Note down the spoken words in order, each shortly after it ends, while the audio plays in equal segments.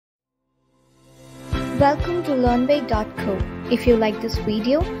Welcome to Learnbay.co. If you like this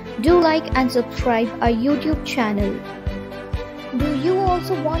video, do like and subscribe our YouTube channel. Do you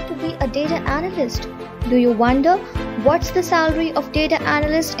also want to be a data analyst? Do you wonder what's the salary of data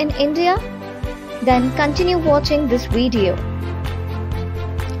analyst in India? Then continue watching this video.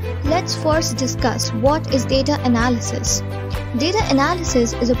 Let's first discuss what is data analysis. Data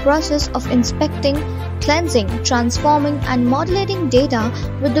analysis is a process of inspecting, cleansing, transforming and modulating data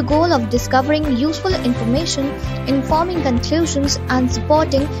with the goal of discovering useful information, informing conclusions and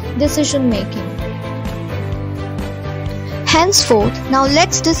supporting decision making. Henceforth, now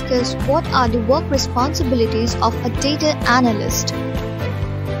let's discuss what are the work responsibilities of a data analyst.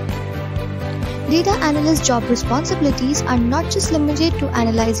 Data analyst job responsibilities are not just limited to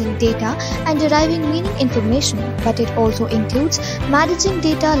analyzing data and deriving meaning information, but it also includes managing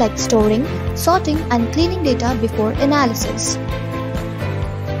data like storing, sorting and cleaning data before analysis.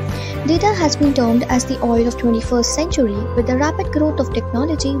 Data has been termed as the oil of 21st century. With the rapid growth of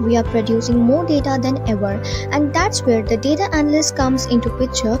technology, we are producing more data than ever, and that's where the data analyst comes into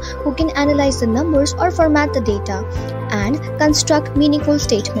picture, who can analyze the numbers or format the data and construct meaningful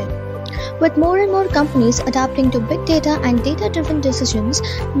statements. With more and more companies adapting to big data and data-driven decisions,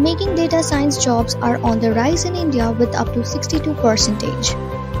 making data science jobs are on the rise in India with up to 62%.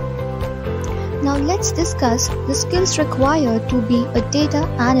 Now let's discuss the skills required to be a data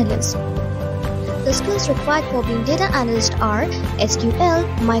analyst. The skills required for being data analyst are SQL,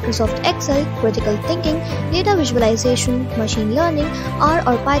 Microsoft Excel, critical thinking, data visualization, machine learning, R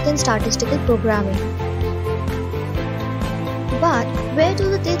or Python statistical programming. But where do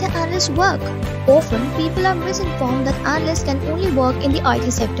the data analysts work? Often, people are misinformed that analysts can only work in the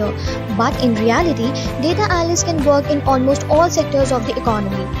IT sector. But in reality, data analysts can work in almost all sectors of the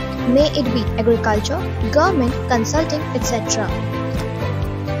economy, may it be agriculture, government, consulting, etc.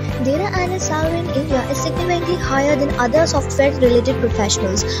 Data analyst salary in India is significantly higher than other software-related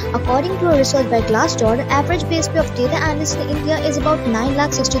professionals. According to a research by Glassdoor, the average base pay of data analysts in India is about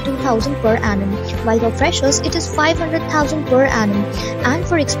 9,62,000 per annum, while for freshers it is 500,000 per annum, and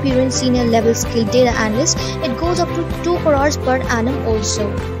for experienced senior level skilled data analysts it goes up to 2 crores per annum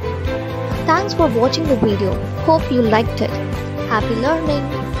also. Thanks for watching the video. Hope you liked it. Happy learning!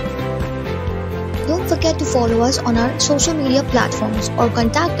 Don't forget to follow us on our social media platforms or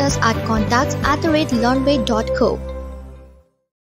contact us at contacts@learnbay.co.